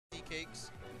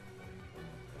cupcakes.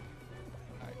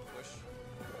 Alright, push.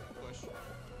 Push.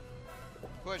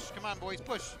 Push. Come on, boys.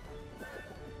 Push.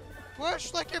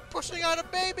 Push like you're pushing out a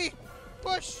baby.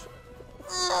 Push.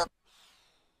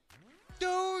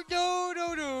 Do do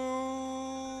do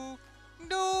do.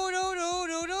 Do do do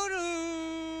do do do.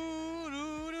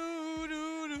 Do do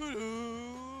do do do.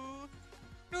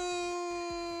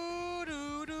 Do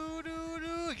do do do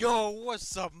do. Yo,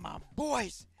 what's up, my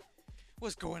boys?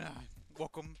 What's going on?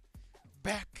 Welcome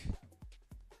back.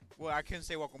 Well, I couldn't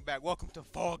say welcome back. Welcome to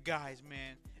Fall Guys,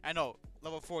 man. I know,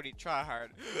 level 40, try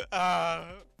hard.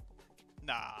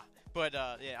 Nah. But,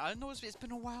 yeah, I know it's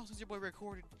been a while since your boy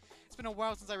recorded. It's been a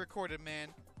while since I recorded, man.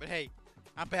 But hey,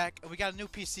 I'm back, and we got a new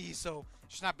PC, so there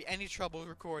should not be any trouble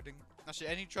recording. Not should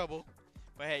any trouble.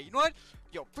 But hey, you know what?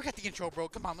 Yo, forget the intro, bro.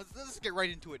 Come on, let's get right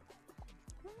into it.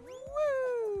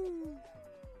 Woo!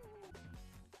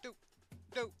 Do,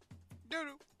 do,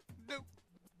 do, do,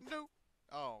 do.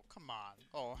 Oh, come on.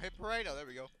 Oh, hit parade? Oh, there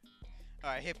we go.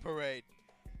 Alright, hit parade.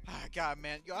 Ah, God,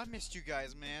 man. Yo, I missed you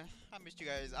guys, man. I missed you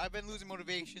guys. I've been losing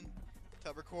motivation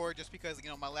to record just because, you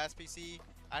know, my last PC,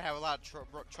 I have a lot of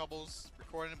troubles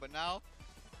recording, but now,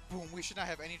 boom, we should not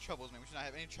have any troubles, man. We should not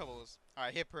have any troubles.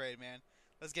 Alright, hit parade, man.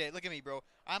 Let's get it. Look at me, bro.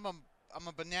 I'm a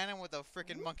banana with a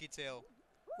freaking monkey tail.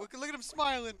 Look at him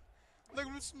smiling. Look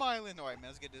at him smiling. Alright,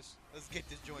 man. Let's get this. Let's get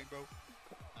this joint, bro.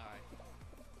 Alright.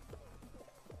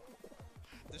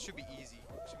 This should be easy.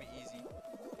 Should be easy.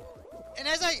 And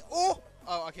as oh,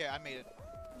 okay, I made it.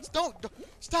 Don't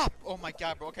stop! Oh my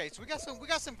God, bro. Okay, so we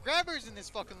got some grabbers in this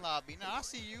fucking lobby. Now I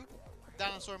see you,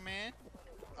 dinosaur man.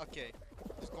 Okay,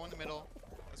 just go in the middle.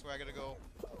 That's where I gotta go.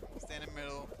 Stand in the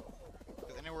middle.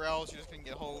 Cause anywhere else, you're just gonna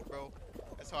get hold, bro.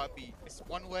 That's how it be. It's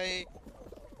one way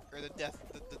or the death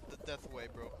way,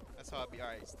 bro. That's how it be. All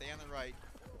right, stay on the right.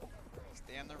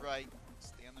 Stay on the right.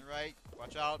 Stay on the right.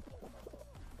 Watch out.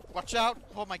 Watch out!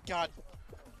 Oh my God.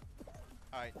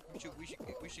 Alright,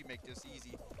 we should make this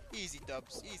easy. Easy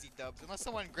dubs, easy dubs. Unless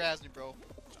someone grabs me, bro.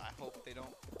 Which I hope they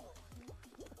don't.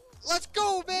 Let's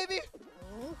go, baby!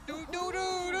 Do do do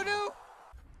do do!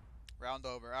 Round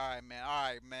over. Alright, man.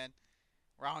 Alright, man.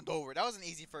 Round over. That was an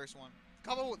easy first one.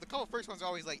 The couple first ones are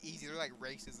always like easy. They're like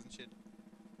races and shit.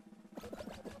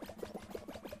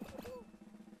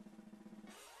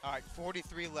 Alright,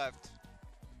 43 left.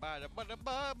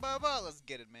 Let's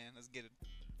get it, man. Let's get it.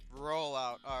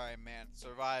 Rollout. Alright, man.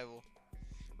 Survival.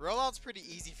 Rollout's pretty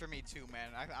easy for me too, man.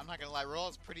 I'm not gonna lie.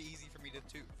 Rollout's pretty easy for me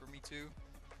too.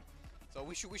 So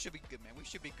we should be good, man. We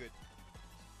should be good.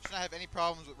 Should not have any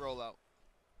problems with rollout.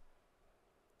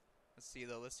 Let's see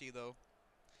though. Let's see though.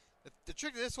 The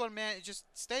trick to this one, man, is just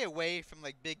stay away from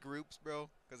like big groups,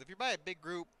 bro. Because if you're by a big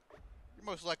group, you're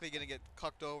most likely gonna get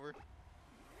cucked over.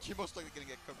 You're most likely gonna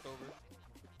get cooked over.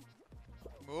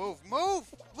 Move,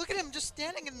 move! Look at him just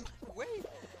standing in my way.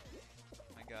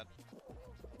 Oh my God.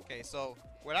 Okay, so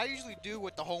what I usually do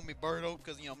with the homie Berto,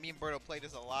 because you know me and Berto play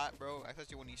this a lot, bro,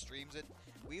 especially when he streams it.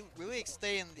 We really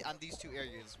stay on these two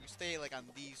areas. We stay like on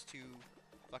these two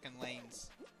fucking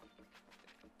lanes.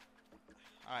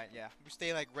 All right, yeah, we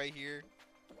stay like right here,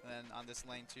 and then on this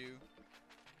lane too,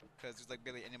 because there's like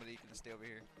barely anybody can stay over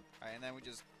here. All right, and then we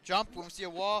just jump when we see a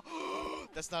wall.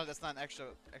 That's not an extra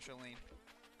lane.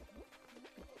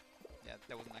 Yeah,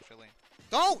 that was an extra lane.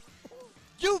 Don't!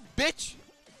 You bitch!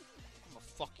 I'm gonna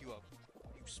fuck you up.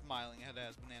 You smiling head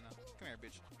ass banana. Come here,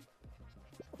 bitch.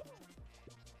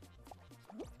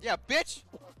 Yeah, bitch!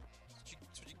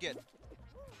 That's what you get.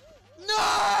 No!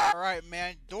 Alright,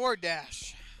 man.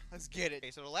 DoorDash. Let's get it.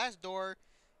 Okay, so the last door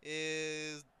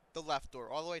is the left door.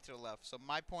 All the way to the left. So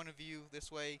my point of view, this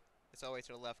way, it's all the way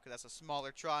to the left because that's a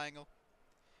smaller triangle.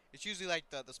 It's usually like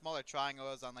the smaller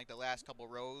triangles on like the last couple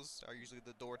rows are usually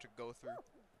the door to go through.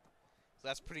 So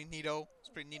that's pretty neato. It's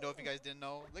pretty neato if you guys didn't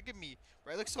know. Look at me.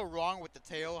 Right, it looks so wrong with the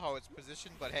tail, how it's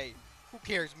positioned, but hey, who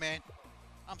cares, man?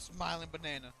 I'm smiling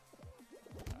banana.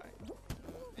 Alright.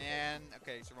 And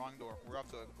okay, it's the wrong door. We're off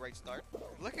to a great start.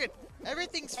 Look at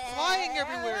everything's flying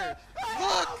everywhere.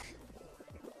 Look!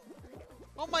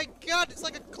 Oh my God, it's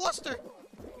like a cluster.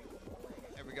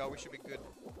 There we go, we should be good.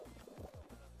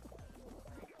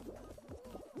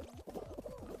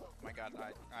 Oh my God,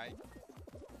 alright.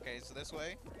 Okay, so this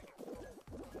way.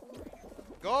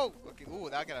 Go! Okay, ooh,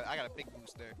 I got a big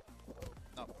boost there.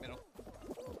 No, middle.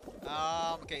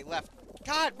 Okay, left.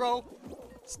 God, bro!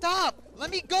 Stop!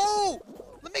 Let me go!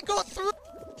 Let me go through!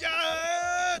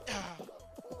 Yeah!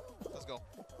 Let's go.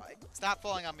 Right, stop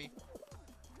falling on me.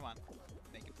 Come on.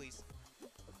 Make it, please.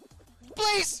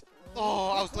 Please!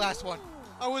 Oh, I was the last one.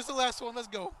 I was the last one. Let's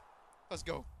go. Let's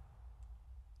go.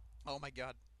 Oh my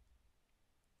God.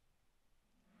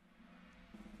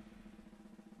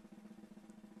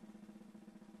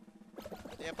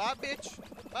 Yeah, bye, bitch.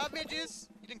 Bye, bitches.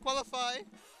 You didn't qualify.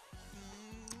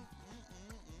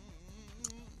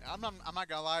 I'm not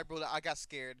gonna lie, bro. I got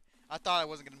scared. I thought I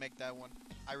wasn't gonna make that one.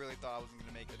 I really thought I wasn't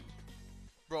gonna make it.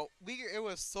 Bro, it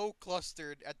was so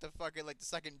clustered at the fucking, like, the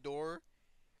second door.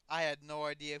 I had no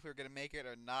idea if we were gonna make it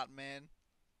or not, man.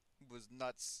 It was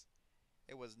nuts.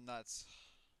 It was nuts.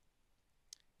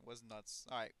 It was nuts.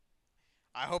 Alright.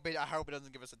 I hope it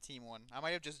doesn't give us a team one. I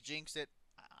might have just jinxed it.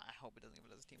 I hope it doesn't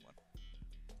give us a team one.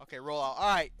 Okay, roll out.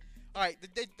 Alright. Alright.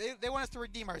 They want us to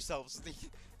redeem ourselves.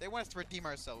 They want us to redeem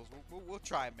ourselves. We'll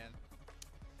try, man.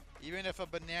 Even if a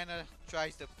banana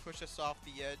tries to push us off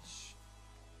the edge,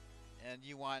 and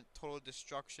you want total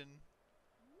destruction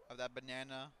of that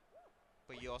banana,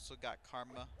 but you also got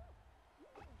karma.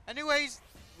 Anyways,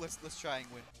 let's try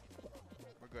and win.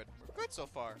 We're good. We're good so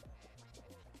far.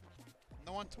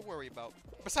 No one to worry about.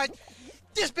 Besides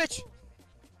this bitch!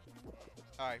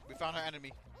 Alright, we found our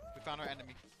enemy. We found our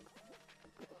enemy.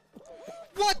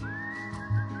 What?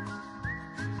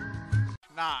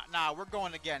 Nah, we're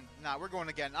going again. Nah, we're going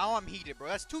again. Now I'm heated, bro.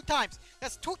 That's 2 times.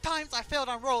 That's 2 times I failed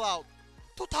on rollout.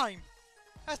 2 times.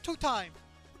 That's 2 times.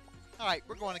 Alright,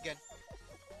 we're going again.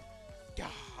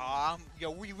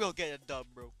 Yo, we will get a dub,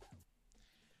 bro.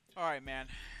 Alright, man.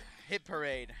 Hit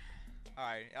parade.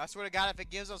 Alright, I swear to God, if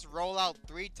it gives us rollout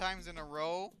 3 times in a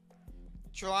row,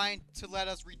 trying to let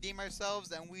us redeem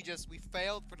ourselves, and we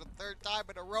failed for the 3rd time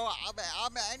in a row,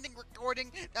 I'm ending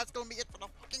recording. That's gonna be it for the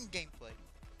fucking gameplay.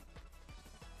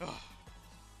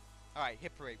 Alright,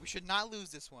 hit parade. We should not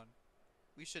lose this one.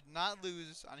 We should not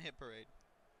lose on hit parade.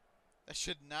 That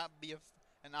should not be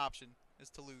an option,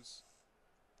 is to lose.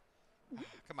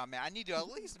 Come on, man. I need to at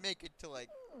least make it to, like,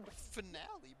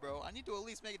 finale, bro. I need to at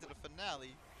least make it to the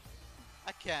finale.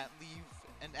 I can't leave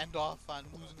and end off on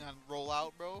losing on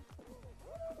rollout, bro.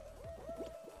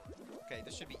 Okay,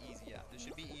 this should be easy, yeah. This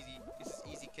should be easy. This is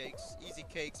easy cakes. Easy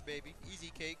cakes, baby.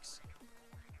 Easy cakes.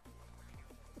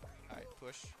 Alright,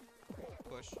 push.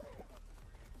 Push.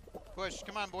 Push.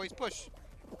 Come on, boys. Push.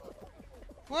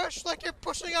 Push like you're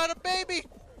pushing out a baby.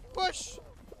 Push.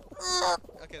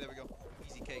 Okay, there we go.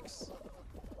 Easy cakes.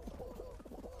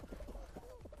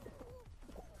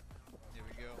 There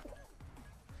we go.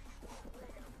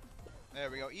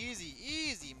 There we go. Easy.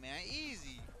 Easy, man.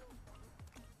 Easy.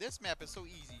 This map is so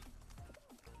easy.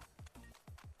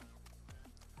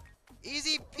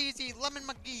 Easy peasy lemon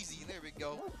McGeezy. There we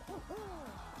go.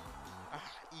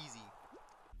 Easy.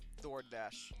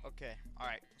 DoorDash. Okay.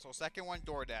 Alright. So second one,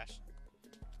 DoorDash.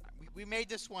 We made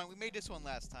this one. We made this one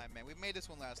last time, man. We made this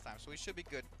one last time, so we should be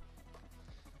good.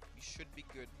 We should be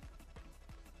good.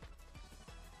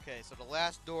 Okay, so the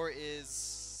last door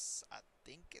is, I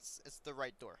think it's the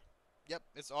right door. Yep,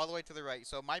 it's all the way to the right.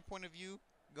 So my point of view,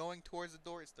 going towards the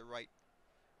door, it's the right.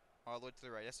 All the way to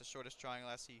the right. That's the shortest triangle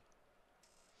I see.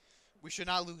 We should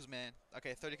not lose, man.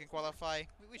 Okay, 30 can qualify.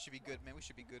 We should be good, man. We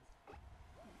should be good.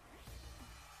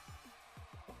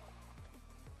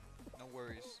 No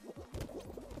worries.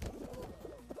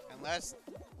 Unless...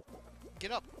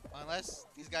 Get up. Unless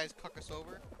these guys cuck us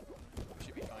over, we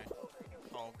should be fine.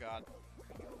 Oh, God.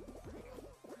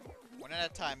 One at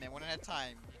a time, man. One at a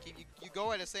time. You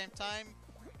go at the same time,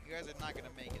 you guys are not going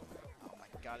to make it. Oh, my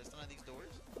God. It's none of these doors?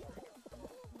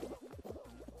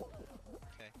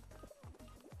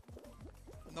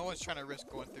 No one's trying to risk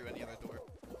going through any other door.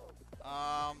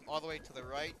 All the way to the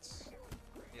right.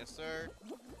 Yes, sir.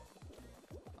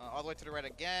 All the way to the right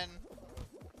again.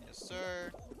 Yes,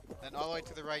 sir. Then all the way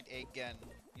to the right again.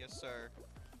 Yes, sir.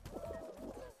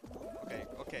 Okay,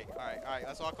 okay. Alright.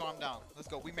 Let's all calm down. Let's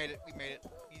go. We made it. We made it.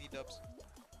 Easy dubs.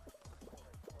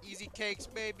 Easy cakes,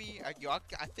 baby. I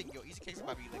think, easy cakes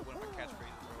might be like one of my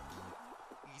catchphrases,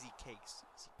 bro. Easy cakes.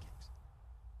 Easy cakes.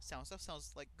 That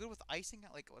sounds like good with icing,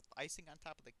 like with icing on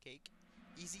top of the cake.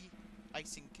 Easy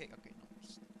icing cake. Okay, no,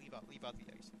 just leave out the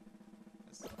icing.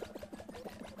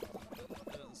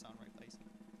 That doesn't sound right, icing.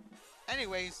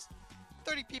 Anyways,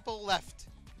 30 people left.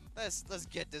 Let's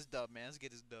get this dub, man. Let's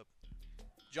get this dub.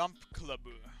 Jump club.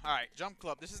 All right, jump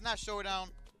club. This is not showdown,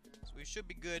 so we should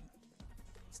be good.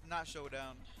 It's not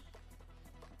showdown.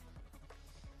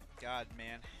 God,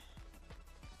 man.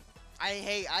 I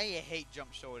hate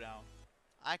jump showdown.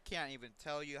 I can't even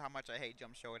tell you how much I hate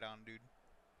Jump Showdown, dude.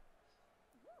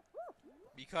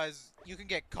 Because you can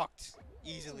get cucked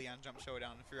easily on Jump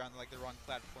Showdown if you're on, like, the wrong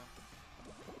platform.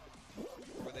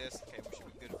 For this, okay, we should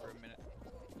be good for a minute.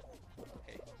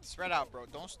 Okay, spread out, bro.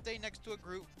 Don't stay next to a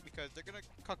group because they're gonna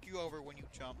cuck you over when you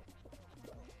jump.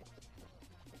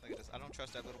 Look at this. I don't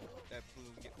trust that blue,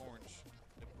 orange,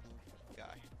 the blue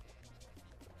guy.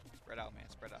 Spread out, man.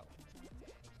 Spread out.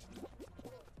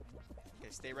 Okay,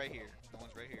 stay right here. No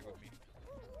one's right here with me.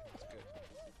 That's good.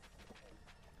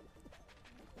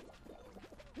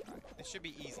 This should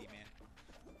be easy, man.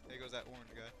 There goes that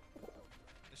orange guy.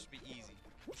 This should be easy.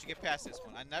 We should get past this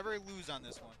one. I never lose on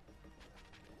this one.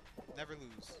 Never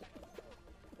lose.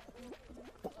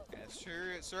 Yeah,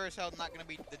 sure as hell not gonna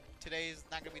be today's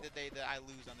not gonna be the day that I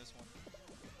lose on this one.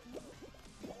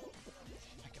 Oh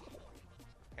my god.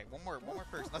 Okay, one more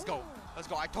person. Let's go. Let's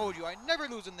go. I told you I never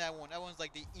lose in that one. That one's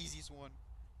like the easiest one.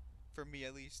 For me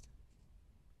at least.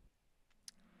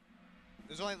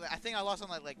 There's only I think I lost on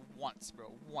like once,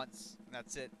 bro. Once. And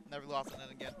that's it. Never lost on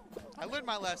that again. I learned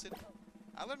my lesson.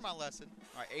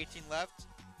 Alright, 18 left.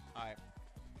 Alright.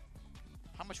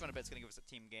 How much you wanna bet it's gonna give us a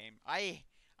team game? I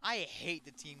hate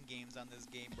the team games on this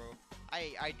game, bro.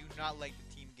 I do not like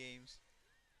the team games.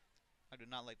 I do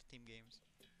not like the team games.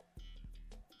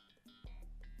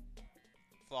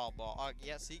 Fall ball.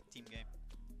 Yeah, see? Team game.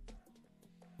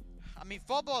 I mean,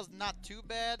 fall ball is not too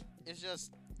bad. It's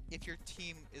just if your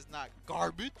team is not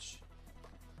garbage.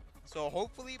 So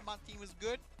hopefully my team is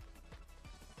good.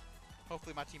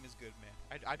 Hopefully my team is good,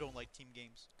 man. I don't like team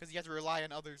games because you have to rely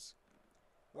on others.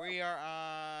 We are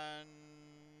on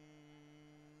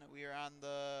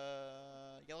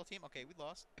the yellow team. Okay, we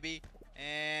lost. Maybe.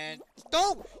 And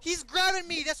no, he's grabbing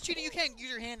me. That's cheating. You can't use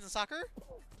your hands in soccer.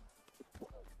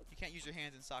 You can't use your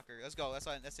hands in soccer. Let's go. That's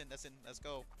in. Let's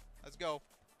go. Let's go.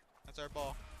 That's our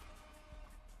ball.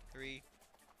 3,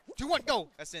 2, 1, go!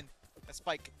 That's in. That's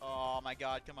spike. Oh my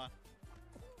god, come on.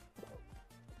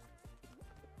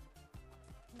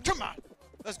 Come on!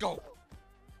 Let's go!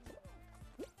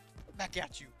 Back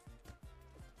at you.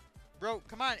 Bro,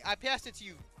 come on. I passed it to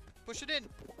you. Push it in.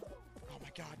 Oh my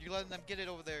god, you're letting them get it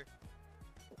over there.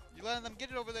 You're letting them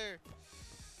get it over there.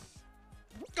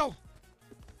 Go!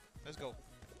 Let's go.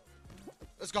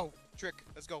 Let's go. Trick.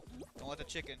 Let's go. Don't let the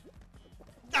chicken.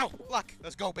 Ow! Luck!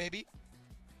 Let's go, baby!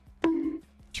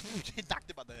 Knocked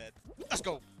him on the head. Let's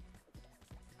go!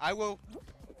 I will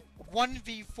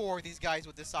 1v4 these guys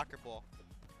with this soccer ball.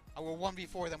 I will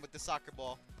 1v4 them with this soccer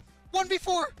ball.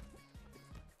 1v4!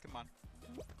 Come on.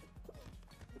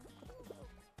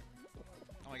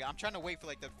 Oh my god, I'm trying to wait for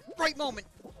like the right moment.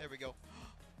 There we go.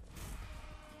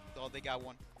 Oh, they got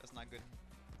one. That's not good.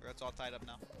 Or it's all tied up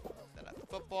now.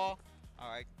 Football.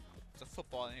 Alright. There's a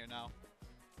football in here now.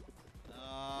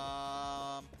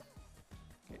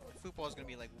 Okay, football is gonna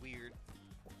be like weird,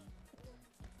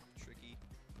 tricky.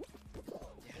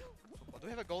 Yeah, football. Do we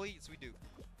have a goalie? Yes, we do.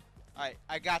 All right,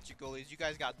 I got you, goalies. You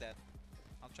guys got that.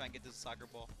 I'll try and get this soccer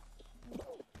ball.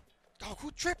 Oh,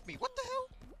 who tripped me? What the hell?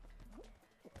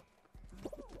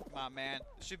 Come on, man.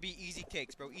 This should be easy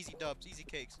cakes, bro. Easy dubs, easy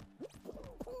cakes.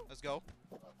 Let's go.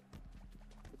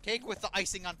 Cake with the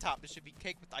icing on top. This should be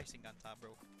cake with icing on top,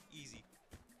 bro. Easy.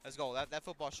 Let's go. That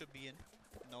football should be in.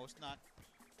 No, it's not.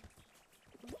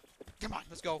 Come on,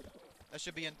 let's go. That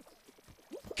should be in.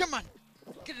 Come on!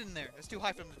 Get it in there. It's too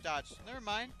high for them to dodge. Never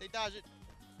mind. They dodge it.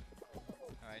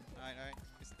 Alright.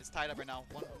 It's tied up right now.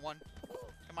 1-1.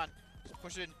 Come on. Just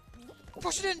push it in.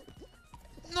 Push it in!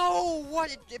 No!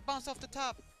 What? It bounced off the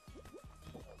top.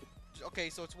 Okay,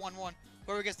 so it's 1-1.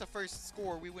 Whoever gets the first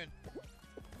score, we win.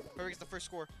 Whoever gets the first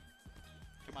score.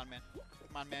 Come on, man.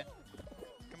 Come on, man.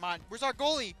 Come on. Where's our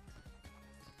goalie?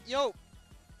 Yo!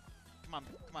 Come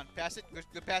on. Pass it.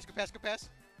 Good pass.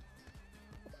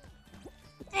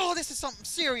 Oh, this is something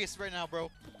serious right now, bro.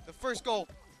 The first goal.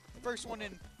 First one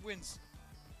in wins.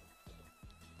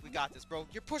 We got this, bro.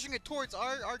 You're pushing it towards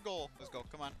our goal. Let's go.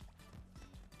 Come on.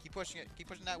 Keep pushing it. Keep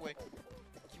pushing that way.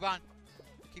 Keep on.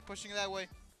 Keep pushing it that way.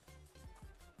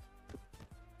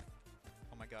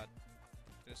 Oh my god.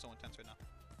 It is so intense right now.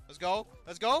 Let's go.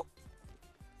 Let's go.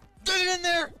 Get it in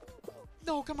there.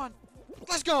 No, come on.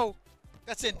 Let's go.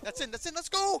 That's in. Let's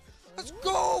go. Let's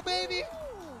go, baby.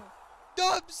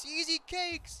 Dubs. Easy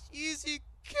cakes.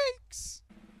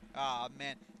 Ah,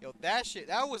 man. Yo, that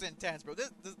was intense, bro.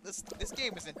 This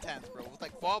game is intense, bro. With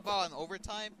like fall ball and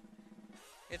overtime,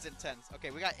 it's intense.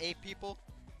 Okay, we got 8 people.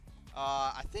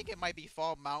 I think it might be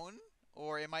Fall Mountain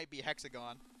or it might be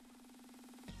Hexagon.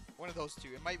 One of those two.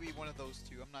 It might be one of those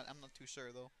two. I'm not too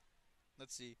sure though.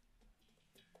 Let's see.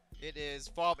 It is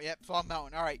Fall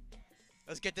Mountain. All right.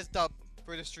 Let's get this dub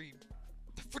for the stream.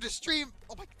 For the stream.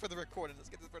 Oh my, for the recording. Let's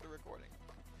get this for the recording.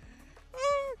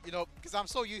 You know, because I'm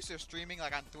so used to streaming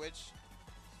like on Twitch.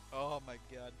 Oh my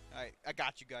god. Alright, I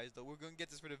got you guys though. We're gonna get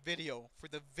this for the video.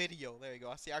 There you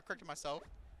go. See, I corrected myself.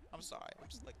 I'm sorry. I'm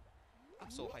just like, I'm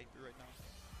so hyped right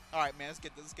now. Alright, man. Let's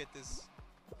get this.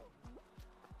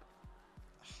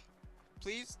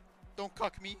 Please, don't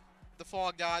cuck me. The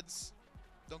Fall Gods.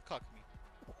 Don't cuck me.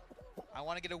 I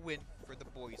want to get a win for the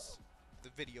boys. The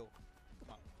video. Come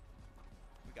on.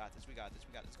 We got this.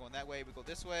 Going that way. We go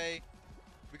this way.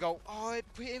 We go. Oh, it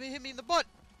hit me in the butt.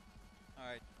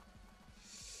 Alright.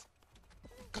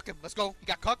 Cook him. Let's go. He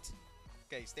got cooked.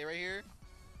 Okay, stay right here.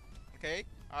 Okay.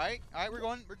 Alright. Alright, we're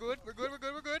going. We're good. We're good. We're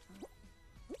good. We're good.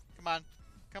 Come on.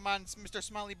 Come on, Mr.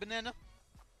 Smiley Banana.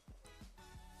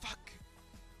 Fuck.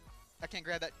 I can't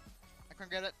grab that. I can't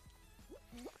grab that.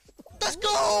 Let's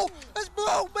go! Let's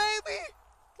go, baby!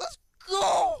 Let's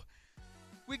go!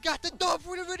 We got the dub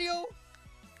for the video!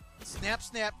 Snap,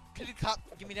 snap. Kitty cop.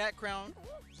 Give me that crown.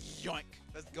 Yoink.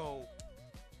 Let's go.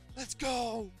 Let's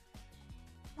go!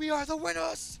 We are the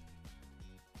winners!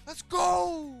 Let's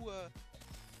go!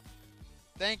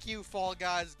 Thank you, Fall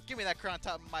Guys. Give me that crown on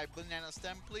top of my banana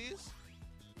stem, please.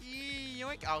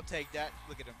 Yoink. I'll take that.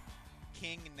 Look at him.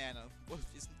 King Nano.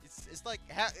 It's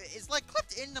like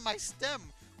clipped into my stem.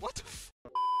 What the f?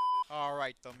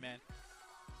 Alright though, man.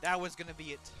 That was gonna be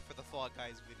it for the Fall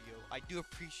Guys video. I do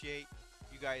appreciate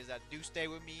you guys that do stay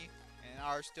with me and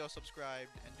are still subscribed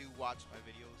and do watch my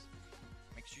videos.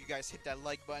 Make sure you guys hit that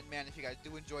like button, man. If you guys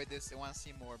do enjoy this and want to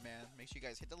see more, man, make sure you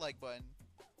guys hit the like button.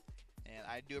 And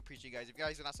I do appreciate you guys. If you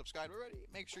guys are not subscribed already,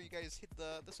 make sure you guys hit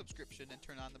the subscription and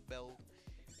turn on the bell.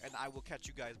 And I will catch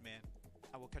you guys, man.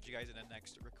 I will catch you guys in the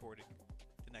next recording,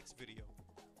 the next video.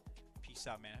 Peace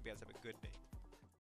out, man. Hope you guys have a good day.